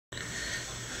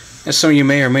As some of you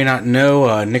may or may not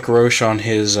know, Nick Roche on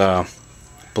his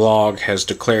blog has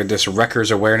declared this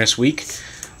Wreckers Awareness Week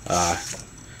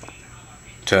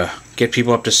to get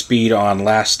people up to speed on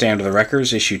Last Stand of the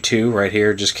Wreckers, issue 2, right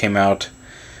here. Just came out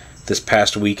this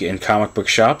past week in comic book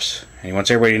shops, and he wants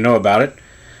everybody to know about it.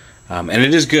 And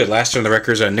it is good. Last Stand of the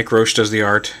Wreckers, Nick Roche does the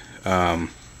art. And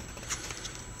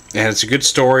it's a good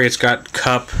story. It's got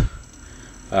Cup,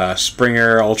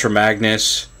 Springer, Ultra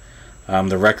Magnus,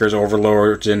 the Wreckers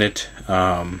Overlords in it,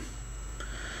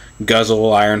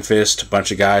 Guzzle, Iron Fist, a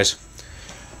bunch of guys.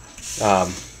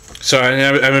 So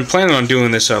I've been planning on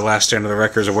doing this Last Stand of the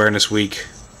Wreckers Awareness Week.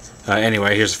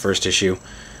 Anyway, here's the first issue.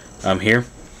 Here.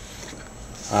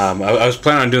 I was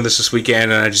planning on doing this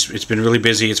weekend, and it's been really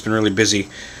busy.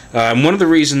 One of the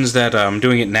reasons that I'm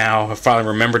doing it now, I finally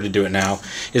remembered to do it now,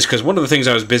 is because one of the things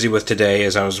I was busy with today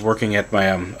is I was working at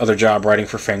my other job writing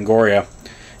for Fangoria.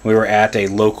 We were at a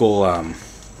local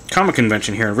comic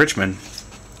convention here in Richmond,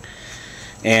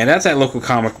 and at that local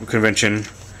comic convention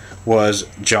was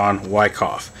John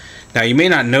Wyckoff. Now, you may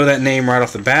not know that name right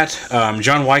off the bat.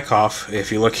 John Wyckoff,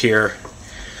 if you look here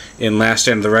in Last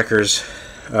Stand of the Wreckers,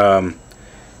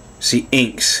 see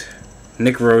inks,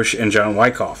 Nick Roche and John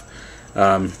Wyckoff.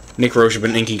 Nick Roche has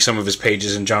been inking some of his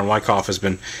pages, and John Wyckoff has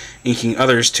been inking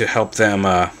others to help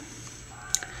them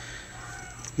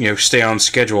stay on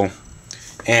schedule.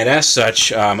 And as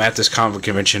such, at this comic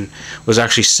convention, was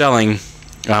actually selling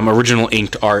original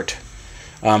inked art.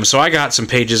 So I got some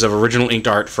pages of original inked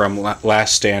art from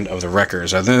Last Stand of the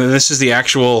Wreckers. This is the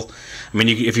actual,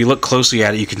 if you look closely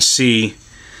at it, you can see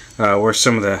where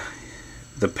some of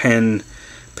the pen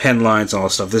lines and all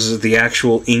that stuff. This is the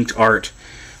actual inked art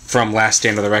from Last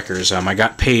Stand of the Wreckers. I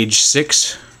got page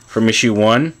 6 from issue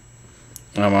 1.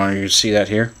 You can see that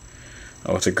here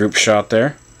with the group shot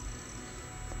there.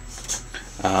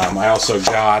 I also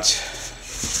got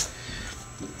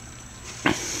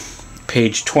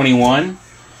page 21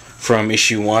 from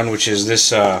issue 1, which is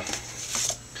this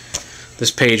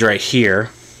page right here,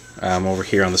 over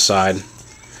here on the side,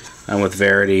 with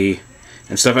Verity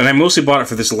and stuff. And I mostly bought it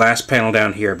for this last panel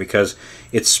down here because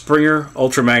it's Springer,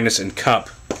 Ultra Magnus, and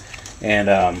Cup. And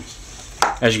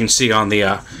as you can see on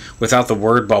the without the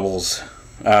word bubbles,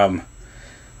 that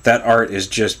art is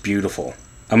just beautiful.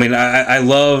 I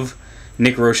love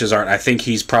Nick Roche's art. I think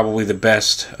he's probably the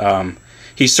best.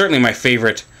 He's certainly my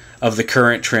favorite of the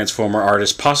current Transformer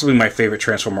artists, possibly my favorite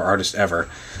Transformer artist ever.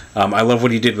 I love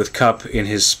what he did with Cup in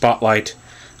his Spotlight.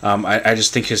 I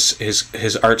just think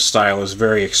his art style is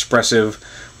very expressive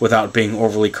without being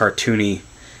overly cartoony,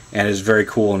 and is very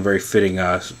cool and very fitting.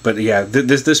 But yeah,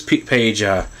 this page,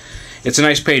 it's a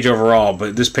nice page overall,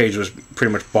 but this page was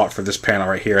pretty much bought for this panel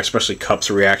right here, especially Cup's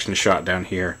reaction shot down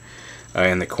here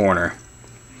in the corner.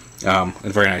 A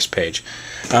very nice page.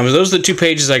 Those are the two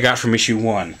pages I got from issue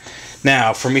 1.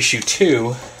 Now, from issue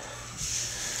 2,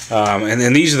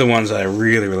 and these are the ones that I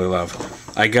really, really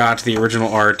love. I got the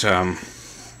original art.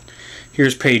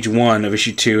 Here's page 1 of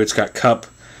issue 2. It's got Cup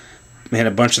and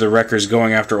a bunch of the Wreckers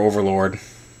going after Overlord.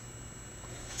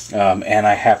 And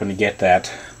I happen to get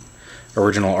that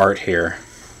original art here,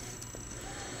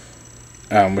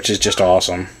 which is just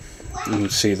awesome. You can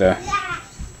see the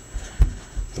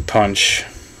punch.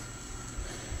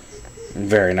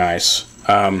 Very nice.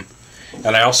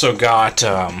 And I also got,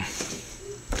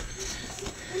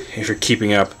 if you're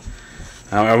keeping up,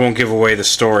 I won't give away the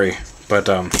story, but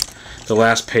the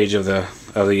last page of the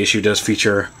issue does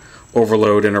feature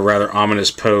Overload in a rather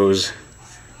ominous pose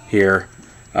here,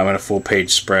 in a full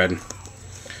page spread.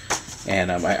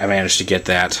 And I managed to get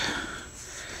that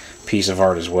piece of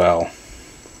art as well.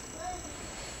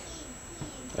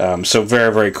 So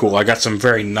very, very cool. I got some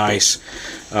very nice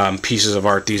pieces of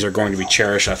art. These are going to be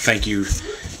cherished. Thank you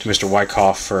to Mr.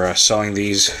 Wyckoff for selling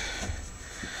these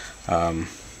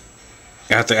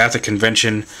at the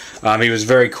convention. He was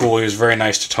very cool. He was very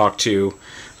nice to talk to.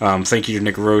 Thank you to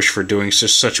Nick Roche for doing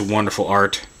such wonderful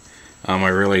art. I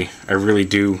really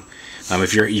do.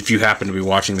 If you happen to be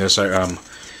watching this,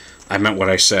 I meant what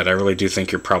I said. I really do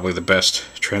think you're probably the best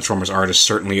Transformers artist,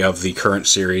 certainly of the current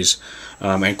series,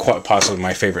 and quite possibly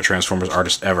my favorite Transformers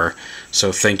artist ever.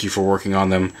 So thank you for working on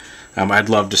them. I'd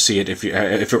love to see it if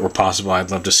it were possible.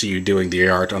 I'd love to see you doing the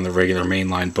art on the regular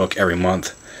mainline book every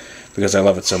month, because I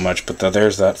love it so much. But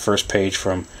there's that first page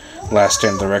from Last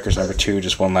Stand of the Wreckers #2,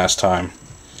 just one last time.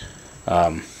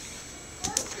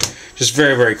 Just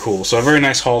very, very cool. So a very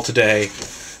nice haul today,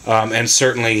 and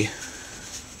certainly,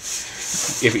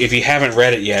 if you haven't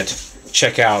read it yet,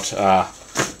 check out,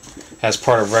 as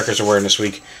part of Wreckers Awareness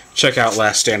Week, check out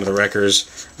Last Stand of the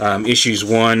Wreckers, issues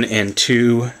 1 and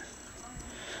 2.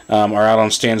 are out on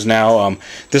stands now.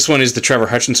 This one is the Trevor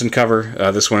Hutchinson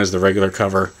cover. This one is the regular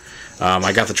cover.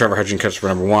 I got the Trevor Hutchinson cover for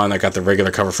number 1. I got the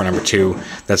regular cover for number 2.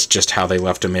 That's just how they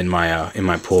left them in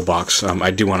my pool box.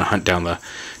 I do want to hunt down the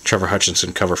Trevor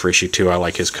Hutchinson cover for issue 2. I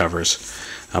like his covers.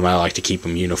 I like to keep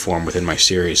them uniform within my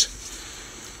series.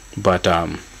 But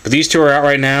these two are out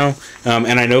right now,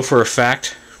 and I know for a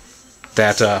fact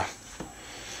that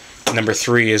number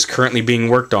 3 is currently being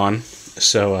worked on.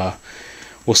 So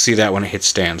we'll see that when it hits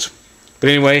stands. But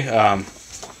anyway,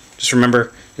 just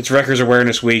remember, it's Wreckers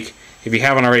Awareness Week. If you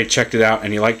haven't already checked it out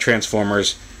and you like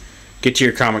Transformers, get to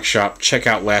your comic shop, check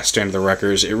out Last Stand of the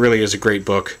Wreckers. It really is a great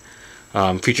book.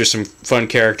 Features some fun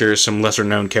characters, some lesser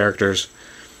known characters.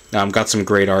 Got some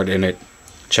great art in it.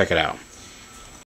 Check it out.